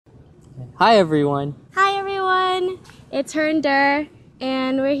Hi everyone. Hi everyone, it's Hernder,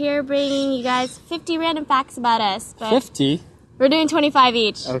 and we're here bringing you guys 50 random facts about us. But 50? we're doing 25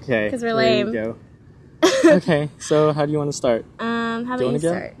 each. Okay. Because we're lame. There you go. Okay, so how do you want to start? How about you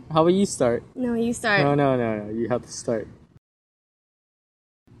start? How about you start? No, you start. No. You have to start.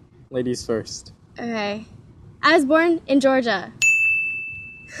 Ladies first. Okay. I was born in Georgia.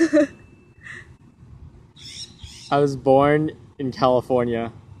 I was born in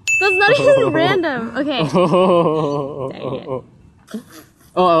California. That's not even random. Okay. Dang it.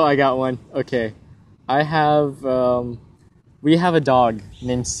 Oh, I got one. Okay. We have a dog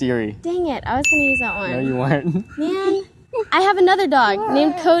named Siri. Dang it, I was going to use that one. No, you weren't. Man, I have another dog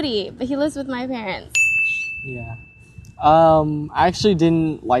named Cody, but he lives with my parents. Yeah. I actually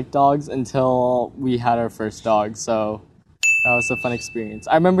didn't like dogs until we had our first dog, so that was a fun experience.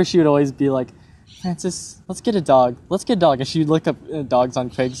 I remember she would always be like, Francis, let's get a dog. And she'd look up dogs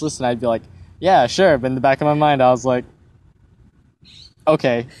on Craigslist, and I'd be like, yeah, sure. But in the back of my mind, I was like,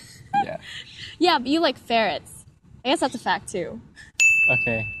 okay. Yeah. Yeah, but you like ferrets. I guess that's a fact too.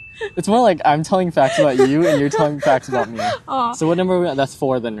 Okay. It's more like I'm telling facts about you, and you're telling facts about me. Aw. So what number are we at? That's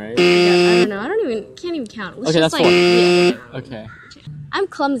 4 then, right? I don't know. Can't even count. Let's Okay, just that's 4. Yeah. Okay. I'm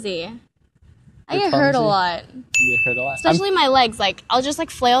clumsy. I You're get hurt a clumsy? lot. You get hurt a lot? Especially my legs. Like, I'll just,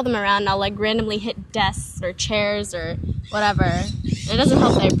 flail them around and I'll, randomly hit desks or chairs or whatever. It doesn't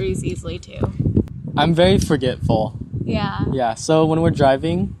help that I bruise easily, too. I'm very forgetful. Yeah. Yeah, so when we're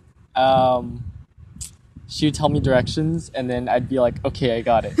driving, she would tell me directions, and then I'd be like, okay, I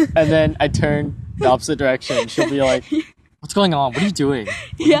got it. And then I'd turn the opposite direction. She'll be like, what's going on? What are you doing?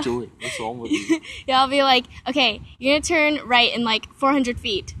 What are you doing? What's wrong with you? Yeah, I'll be like, okay, you're gonna turn right in, 400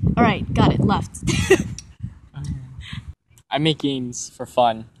 feet. All right, got it, left. I make games for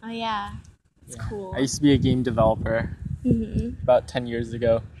fun. Oh, yeah. It's cool. I used to be a game developer about 10 years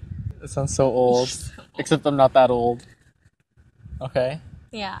ago. That sounds so old. Except I'm not that old. Okay.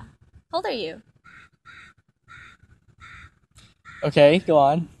 Yeah. How old are you? Okay, go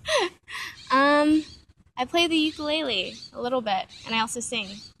on. I play the ukulele a little bit, and I also sing.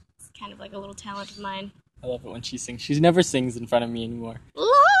 It's kind of like a little talent of mine. I love it when she sings. She never sings in front of me anymore.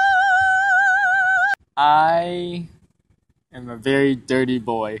 I am a very dirty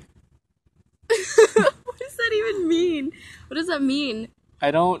boy. What does that even mean? What does that mean?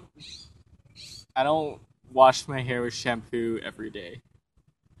 I don't wash my hair with shampoo every day.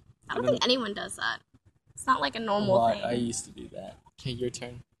 I don't think anyone does that. It's not like a normal thing. I used to do that. Okay, your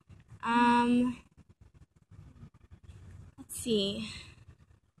turn. Let's see.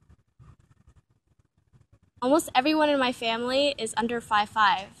 Almost everyone in my family is under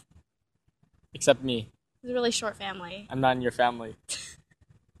 5'5". Except me. It's a really short family. I'm not in your family.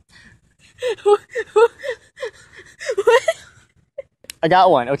 What? I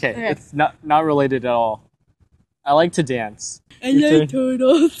got one. Okay. Okay. It's not related at all. I like to dance. I like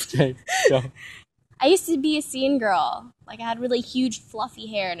turtles. Okay, go. I used to be a scene girl. I had really huge fluffy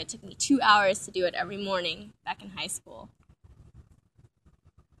hair, and it took me 2 hours to do it every morning back in high school.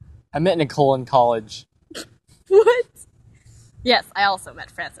 I met Nicole in college. What? Yes, I also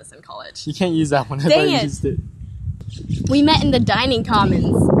met Francis in college. You can't use that one. I Dang thought you it. used it. We met in the dining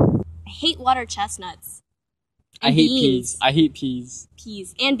commons. I hate water chestnuts. And I hate beans. peas. I hate peas.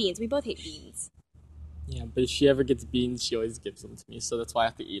 Peas and beans. We both hate beans. Yeah, but if she ever gets beans, she always gives them to me, so that's why I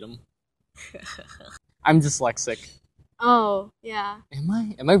have to eat them. I'm dyslexic. Oh, yeah. Am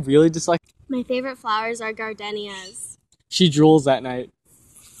I? Am I really dyslexic? My favorite flowers are gardenias. She drools at night.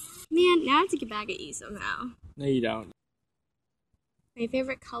 Man, now I have to get back at you somehow. No, you don't. My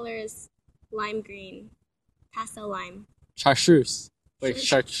favorite color is lime green. Pastel lime. Chartreuse. Wait,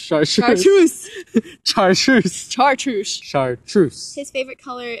 chartreuse. Chartreuse. Chartreuse. Chartreuse. Chartreuse. His favorite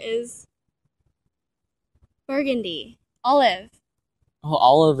color is burgundy. Olive. Oh,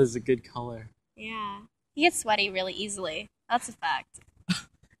 olive is a good color. Yeah. He gets sweaty really easily. That's a fact.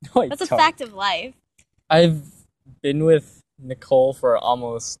 No, That's a fact of life. I've been with Nicole for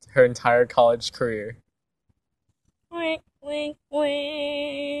almost her entire college career. Wink, wink,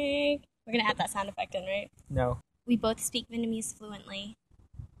 wink. We're gonna add that sound effect in, right? No. We both speak Vietnamese fluently.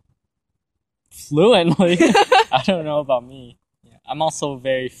 Fluently? I don't know about me. Yeah, I'm also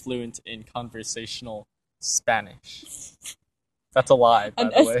very fluent in conversational Spanish. That's a lie, by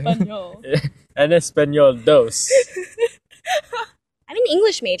the way. Espanol. En español dos. I'm an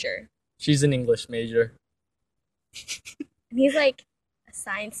English major. She's an English major. And he's like a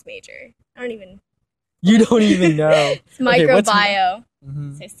science major. I don't even... You don't even know. It's microbio.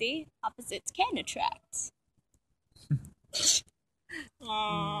 Mhm. So see, opposites can attract.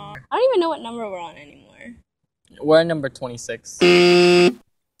 I don't even know what number we're on anymore. We're at number 26.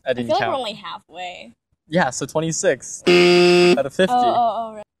 I I didn't feel like count. we're only halfway. Yeah, so 26 out of 50.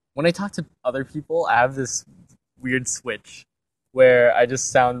 Right. When I talk to other people, I have this weird switch where I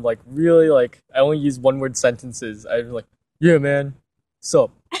just sound like really like I only use one word sentences. I'm like, yeah, man,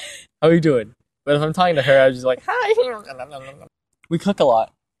 sup? How you doing? But if I'm talking to her, I'm just like, hi. We cook a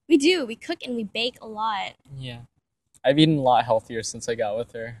lot. We do. We cook and we bake a lot. Yeah. I've eaten a lot healthier since I got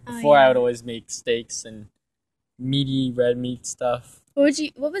with her. Oh, Before, I yeah. would always make steaks and meaty red meat stuff. What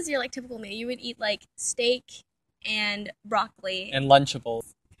was your like typical meal? You would eat like steak and broccoli. And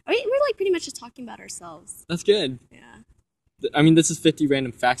Lunchables. I mean, we're like pretty much just talking about ourselves. That's good. Yeah. I mean, this is 50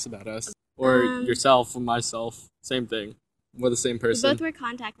 random facts about us. Or Um, yourself or myself. Same thing. We're the same We person. both wear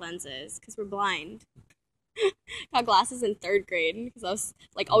contact lenses because we're blind. Got glasses in 3rd grade because I was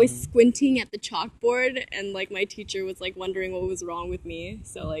like always squinting at the chalkboard, and like my teacher was like wondering what was wrong with me.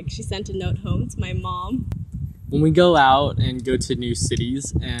 So like she sent a note home to my mom. When we go out and go to new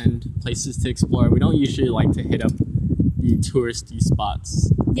cities and places to explore, we don't usually like to hit up the touristy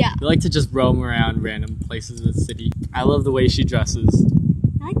spots. Yeah, We like to just roam around random places in the city. I love the way she dresses.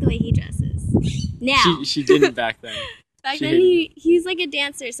 I like the way he dresses. Now, She didn't back then. back she then hated he's like a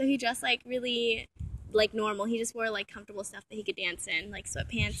dancer, so he dressed like really like normal. He just wore like comfortable stuff that he could dance in, like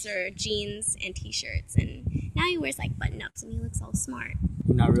sweatpants or jeans and t-shirts. And now he wears like button-ups and he looks all smart.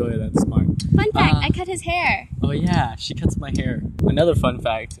 I'm not really that smart. Fun fact, I cut his hair. Oh yeah, she cuts my hair. Another fun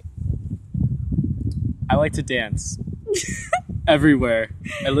fact. I like to dance. Everywhere.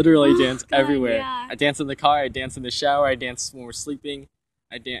 I literally dance God, everywhere. yeah. I dance in the car, I dance in the shower, I dance when we're sleeping,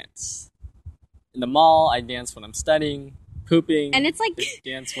 I dance in the mall, I dance when I'm studying, pooping. And it's like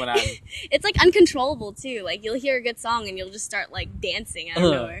dance when I'm it's like uncontrollable too. Like you'll hear a good song and you'll just start like dancing out of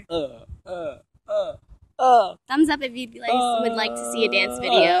nowhere. Thumbs up if you like would like to see a dance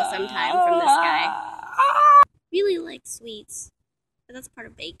video sometime from this guy. Really like sweets, but that's part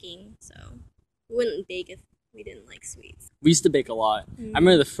of baking. So we wouldn't bake if we didn't like sweets. We used to bake a lot. I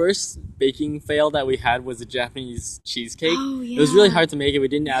remember the first baking fail that we had was a Japanese cheesecake. Oh, yeah. It was really hard to make it. We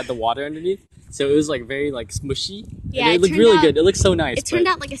didn't add the water underneath, so it was like very like smushy. Yeah, and it it looked turned really out- good. It looked so nice. It turned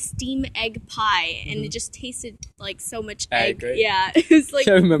out like a steam egg pie, and it just tasted like so much egg. Egg, right? Yeah, it was like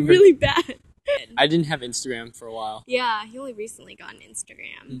I remember. really bad. I didn't have Instagram for a while. Yeah, he only recently got an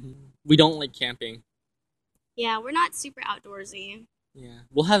Instagram. We don't like camping. Yeah, we're not super outdoorsy. Yeah,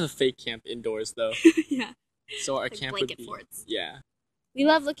 we'll have a fake camp indoors though. Yeah, So our like camp blanket would be forts. yeah. We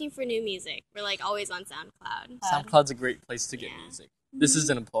love looking for new music. We're like always on SoundCloud. SoundCloud's a great place to get Yeah. music. This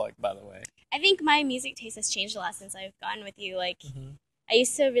isn't a plug, by the way. I think my music taste has changed a lot since I've gotten with you. Like, I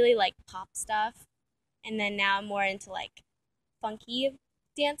used to really like pop stuff, and then now I'm more into like funky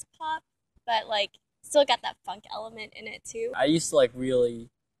dance pop, but like still got that funk element in it too. I used to like really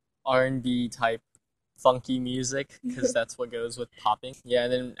R&B type funky music because that's what goes with popping. Yeah,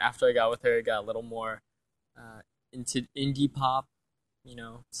 and then after I got with her, I got a little more into indie pop, you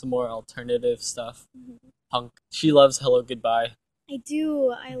know, some more alternative stuff, punk. She loves Hello Goodbye. I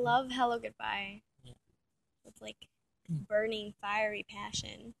do. I love Hello Goodbye. Yeah. With like burning, fiery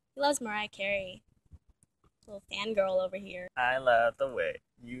passion. He loves Mariah Carey. Little fangirl over here. I love the way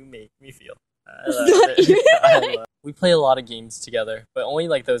you make me feel. I It's love not it. even- I love- We play a lot of games together, but only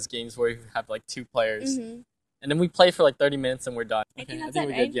like those games where you have like 2 players. Mm-hmm. And then we play for like 30 minutes and we're done. I think that's we're it,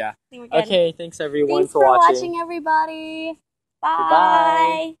 good, right? yeah. I think we're good. Okay, thanks everyone Thanks for watching. everybody.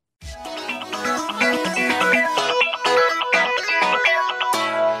 Bye. Goodbye.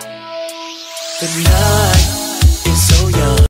 The night is so young.